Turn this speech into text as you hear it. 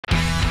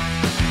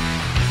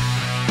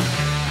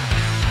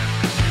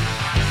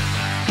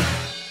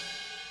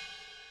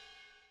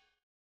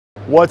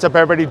What's up,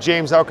 everybody?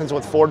 James Elkins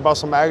with Ford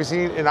Muscle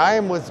Magazine, and I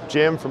am with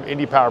Jim from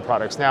Indy Power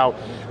Products. Now,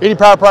 Indy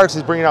Power Products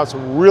is bringing out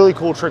some really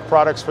cool trick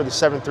products for the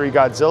 7.3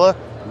 Godzilla.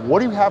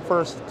 What do you have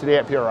for us today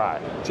at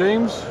PRI?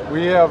 James,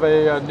 we have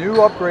a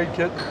new upgrade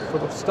kit for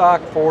the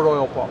stock Ford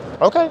oil pump.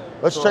 Okay,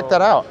 let's check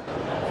that out.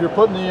 If you're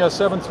putting the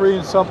 7.3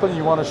 in something,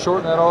 you want to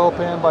shorten that oil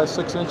pan by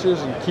 6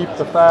 inches and keep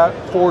the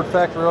Ford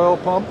factory oil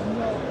pump.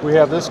 We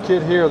have this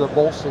kit here that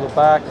bolts to the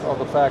back of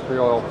the factory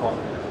oil pump.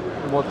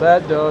 And what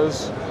that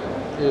does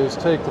is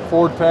take the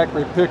Ford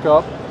factory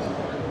pickup,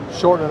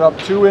 shorten it up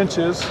 2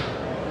 inches,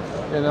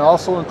 and it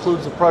also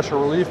includes the pressure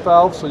relief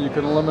valve, so you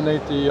can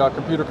eliminate the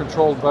computer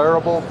controlled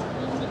variable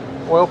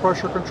oil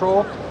pressure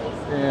control,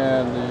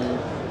 and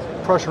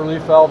the pressure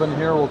relief valve in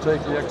here will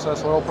take the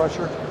excess oil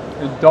pressure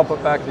and dump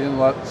it back to the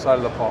inlet side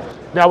of the pump.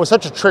 Now, with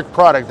such a trick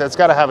product, that's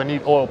got to have a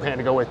neat oil pan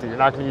to go with it. You're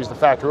not going to use the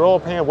factory oil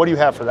pan. What do you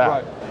have for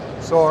that?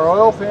 Right. So our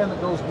oil pan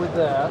that goes with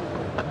that,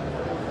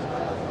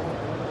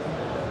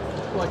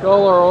 like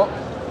all our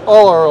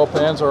oil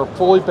pans, are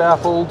fully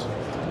baffled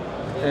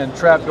and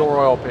trapdoor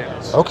oil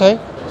pans. Okay.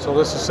 So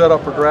this is set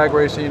up for drag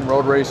racing,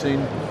 road racing,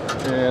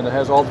 and it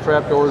has all the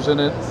trapdoors in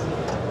it.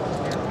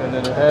 And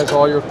then it has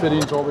all your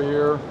fittings over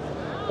here.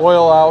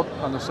 Oil out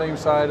on the same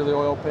side of the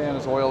oil pan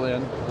as oil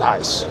in.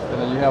 Nice.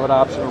 And then you have an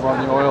option to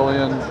run the oil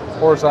in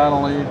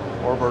horizontally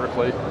or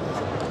vertically.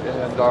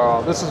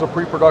 And this is a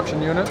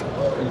pre-production unit.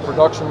 In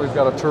production, we've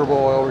got a turbo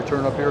oil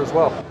return up here as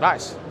well.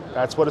 Nice.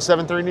 That's what a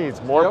 7.3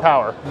 needs, more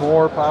power.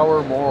 More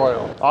power, more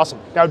oil. Awesome.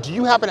 Now, do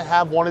you happen to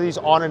have one of these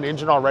on an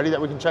engine already that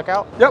we can check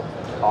out? Yep.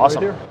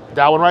 Awesome. Right here.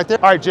 That one right there?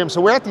 All right, Jim,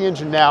 so we're at the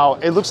engine now.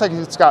 It looks like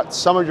it's got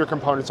some of your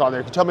components on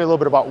there. Can you tell me a little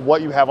bit about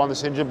what you have on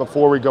this engine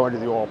before we go into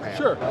the oil pan?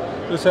 Sure.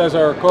 This has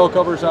our coil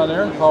covers on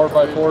there, powered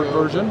by Ford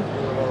version,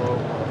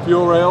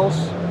 fuel rails,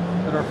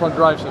 and our front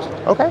drive system.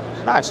 Okay,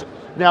 nice.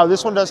 Now,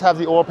 this one does have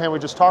the oil pan we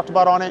just talked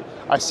about on it.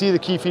 I see the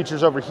key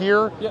features over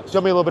here. Yes.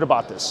 Tell me a little bit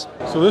about this.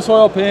 So this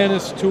oil pan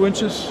is 2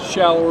 inches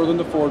shallower than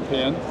the Ford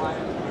pan.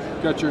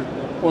 You've got your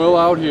oil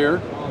out here,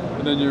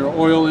 and then your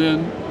oil in.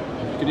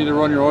 You can either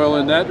run your oil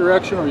in that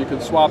direction, or you can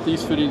swap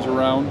these fittings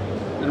around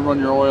and run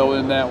your oil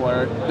in that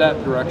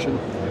direction,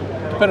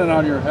 depending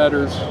on your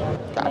headers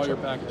and all your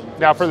packaging.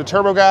 Now, for the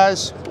turbo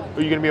guys,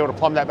 are you going to be able to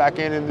plumb that back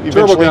in eventually?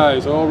 Turbo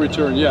guys, oil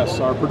return,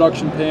 yes. Our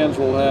production pans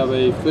will have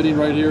a fitting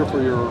right here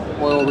for your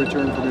oil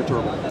return from your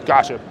turbo.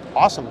 Gotcha.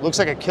 Awesome. Looks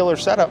like a killer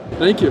setup.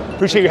 Thank you.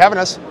 Appreciate you having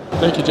us.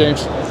 Thank you,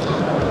 James.